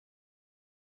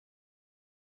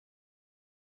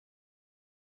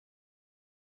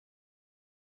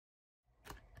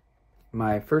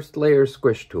my first layer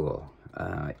squish tool.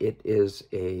 It is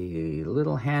a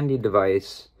little handy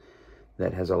device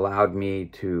that has allowed me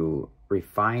to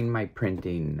refine my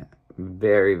printing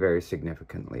very, very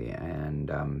significantly.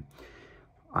 And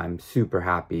I'm super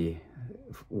happy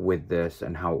with this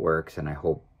and how it works, and I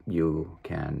hope you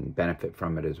can benefit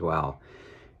from it as well.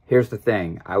 Here's the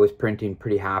thing, I was printing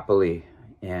pretty happily,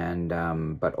 and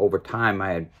but over time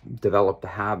I had developed a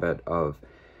habit of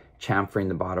chamfering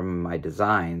the bottom of my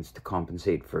designs to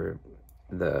compensate for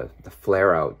the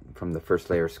flare out from the first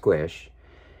layer squish,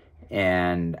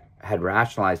 and had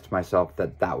rationalized to myself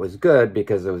that that was good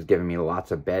because it was giving me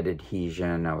lots of bed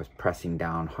adhesion. I was pressing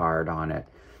down hard on it.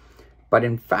 But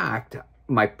in fact,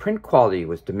 my print quality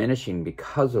was diminishing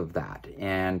because of that,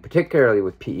 and particularly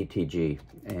with PETG.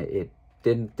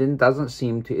 It doesn't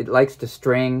seem to, it likes to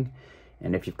string,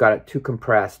 and if you've got it too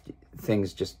compressed,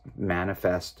 things just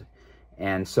manifest.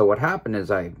 And so what happened is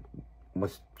I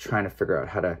was trying to figure out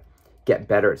how to get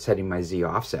better at setting my Z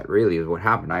offset, really is what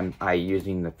happened. I'm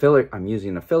using the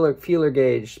feeler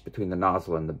gauge between the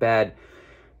nozzle and the bed,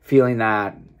 feeling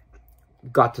that,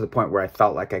 got to the point where I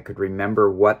felt like I could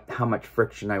remember how much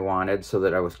friction I wanted so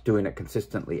that I was doing it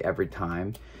consistently every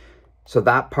time. So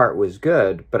that part was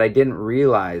good, but I didn't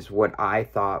realize what I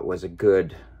thought was a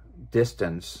good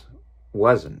distance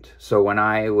wasn't. So when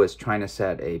I was trying to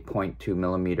set a 0.2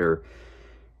 millimeter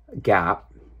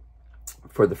gap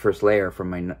for the first layer for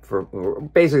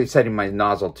basically setting my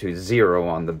nozzle to 0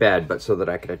 on the bed, but so that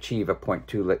I could achieve a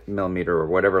 0.2 millimeter or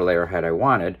whatever layer height I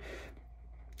wanted,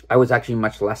 I was actually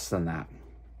much less than that.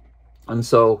 And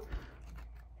so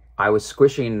I was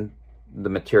squishing the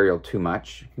material too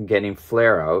much, getting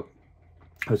flare out.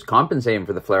 I was compensating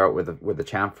for the flare out with the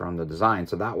chamfer on the design,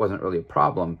 so that wasn't really a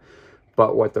problem.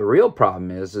 But what the real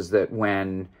problem is that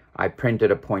when I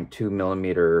printed a 0.2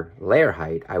 millimeter layer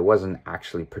height, I wasn't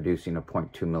actually producing a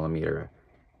 0.2 millimeter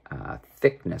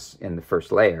thickness in the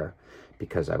first layer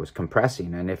because I was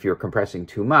compressing. And if you're compressing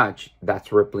too much,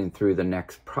 that's rippling through the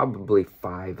next probably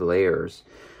 5 layers.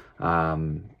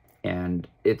 And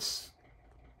it's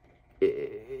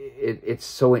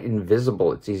so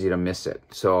invisible, it's easy to miss it.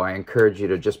 So I encourage you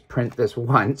to just print this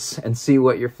once and see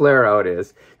what your flare out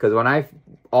is. Because when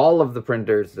all of the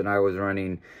printers that I was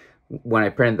running, when I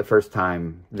printed the first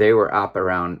time, they were up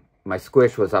around, my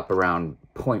squish was up around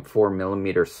 0.4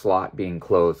 millimeter slot being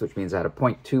closed, which means I had a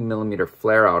 0.2 millimeter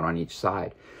flare out on each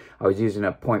side. I was using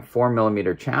a 0.4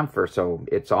 millimeter chamfer, so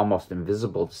it's almost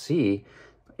invisible to see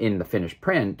in the finished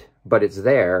print, but it's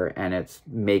there, and it's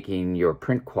making your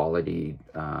print quality,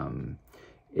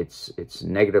 it's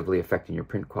negatively affecting your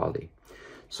print quality.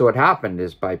 So what happened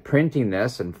is by printing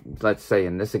this, and let's say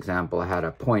in this example, I had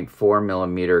a 0.4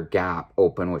 millimeter gap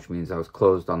open, which means I was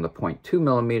closed on the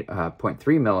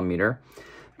 0.3 millimeter.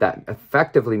 That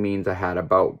effectively means I had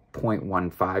about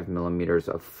 0.15 millimeters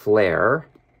of flare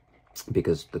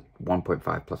because the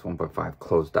 1.5 plus 1.5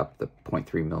 closed up the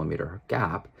 0.3 millimeter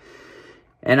gap.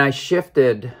 And I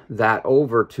shifted that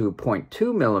over to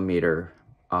 0.2 millimeter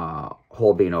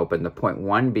hole being open, the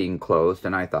 0.1 being closed,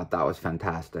 and I thought that was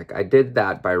fantastic. I did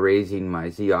that by raising my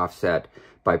Z offset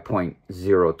by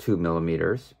 0.02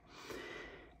 millimeters.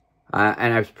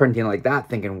 And I was printing like that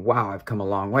thinking, wow, I've come a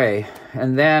long way.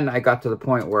 And then I got to the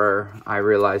point where I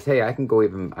realized, hey, I can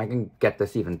get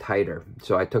this even tighter.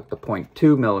 So I took the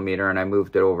 0.2 millimeter and I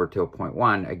moved it over to a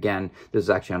 0.1. Again, this is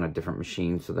actually on a different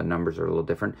machine, so the numbers are a little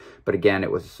different. But again,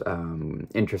 it was,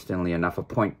 interestingly enough, a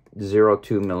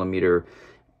 0.02 millimeter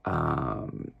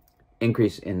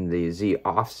increase in the Z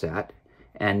offset.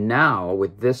 And now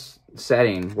with this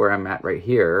setting where I'm at right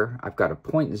here, I've got a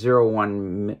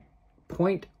 0.1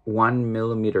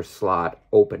 millimeter slot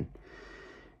open,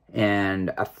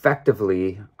 and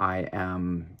effectively I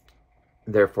am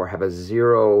therefore have a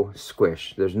 0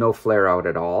 squish. There's no flare out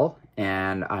at all,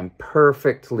 and I'm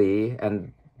perfectly,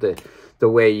 and the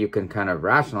way you can kind of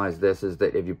rationalize this is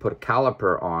that if you put a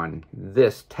caliper on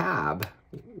this tab,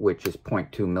 which is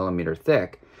 0.2 millimeter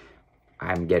thick,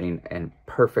 I'm getting a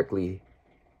perfectly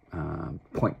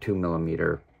 0.2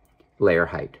 millimeter layer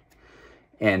height.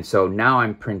 And so now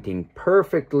I'm printing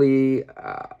perfectly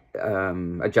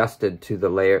adjusted to the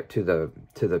layer, to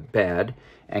the bed,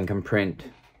 and can print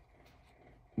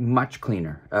much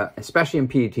cleaner, especially in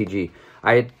PETG.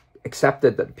 I had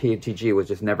accepted that PETG was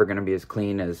just never going to be as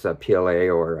clean as PLA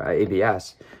or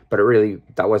ABS, but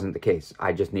that wasn't the case.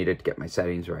 I just needed to get my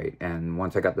settings right. And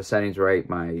once I got the settings right,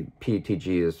 my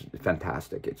PETG is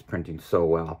fantastic. It's printing so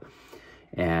well.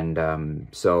 And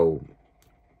so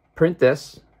print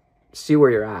this, see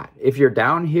where you're at. If you're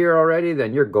down here already,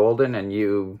 then you're golden and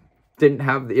you didn't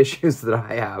have the issues that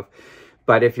I have.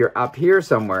 But if you're up here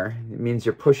somewhere, it means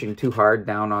you're pushing too hard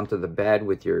down onto the bed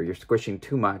with you're squishing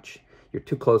too much. You're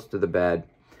too close to the bed.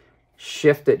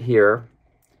 Shift it here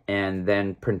and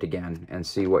then print again and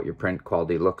see what your print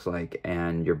quality looks like,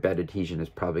 and your bed adhesion is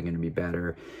probably going to be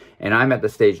better. And I'm at the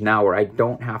stage now where I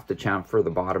don't have to chamfer the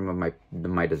bottom of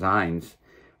my designs.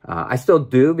 I still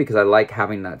do because I like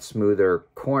having that smoother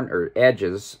corner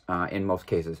edges in most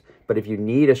cases. But if you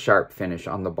need a sharp finish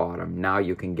on the bottom, now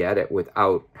you can get it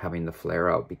without having the flare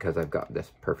out because I've got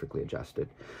this perfectly adjusted.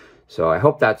 So I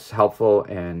hope that's helpful,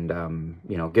 and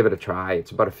you know, give it a try.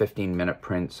 It's about a 15-minute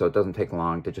print, so it doesn't take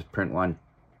long to just print one.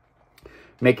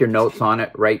 Make your notes on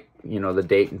it, write, you know, the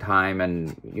date and time,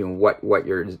 and you know what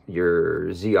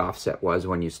your Z offset was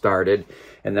when you started,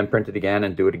 and then print it again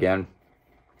and do it again.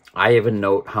 I even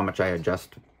note how much I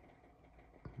adjust.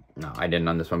 No, I didn't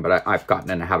on this one, but I've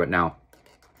gotten in a habit now,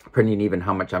 printing even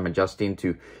how much I'm adjusting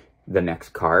to the next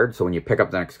card. So when you pick up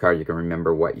the next card, you can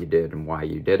remember what you did and why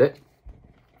you did it.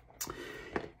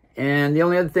 And the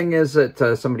only other thing is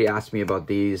that somebody asked me about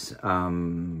these.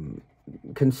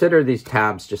 Consider these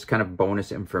tabs just kind of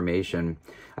bonus information.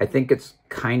 I think it's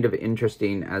kind of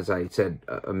interesting, as I said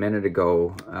a minute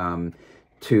ago,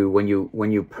 to when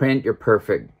you print your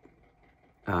perfect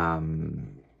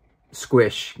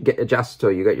squish, adjust so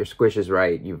you got your squishes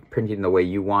right, you're printing the way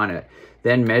you want it,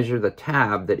 then measure the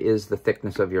tab that is the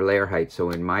thickness of your layer height.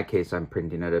 So in my case, I'm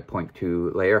printing at a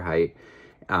 0.2 layer height.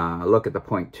 Look at the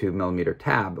 0.2 millimeter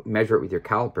tab, measure it with your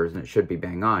calipers, and it should be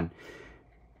bang on.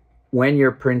 When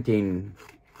you're printing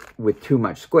with too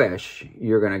much squish,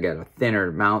 you're going to get a thinner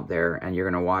amount there, and you're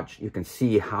going to watch, you can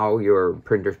see how your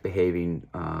printer's behaving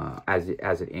as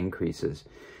it increases.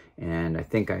 And I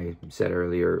think I said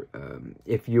earlier,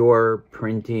 if you're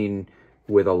printing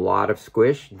with a lot of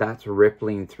squish, that's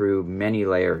rippling through many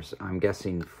layers. I'm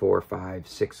guessing 4, 5,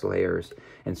 6 layers.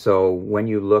 And so when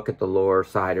you look at the lower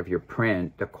side of your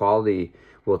print, the quality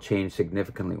will change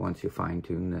significantly once you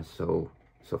fine-tune this. So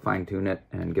fine-tune it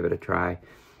and give it a try.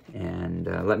 And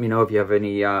let me know if you have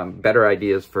any better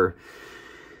ideas for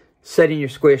setting your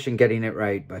squish and getting it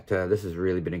right. But this has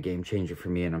really been a game changer for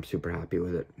me, and I'm super happy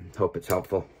with it. Hope it's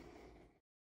helpful.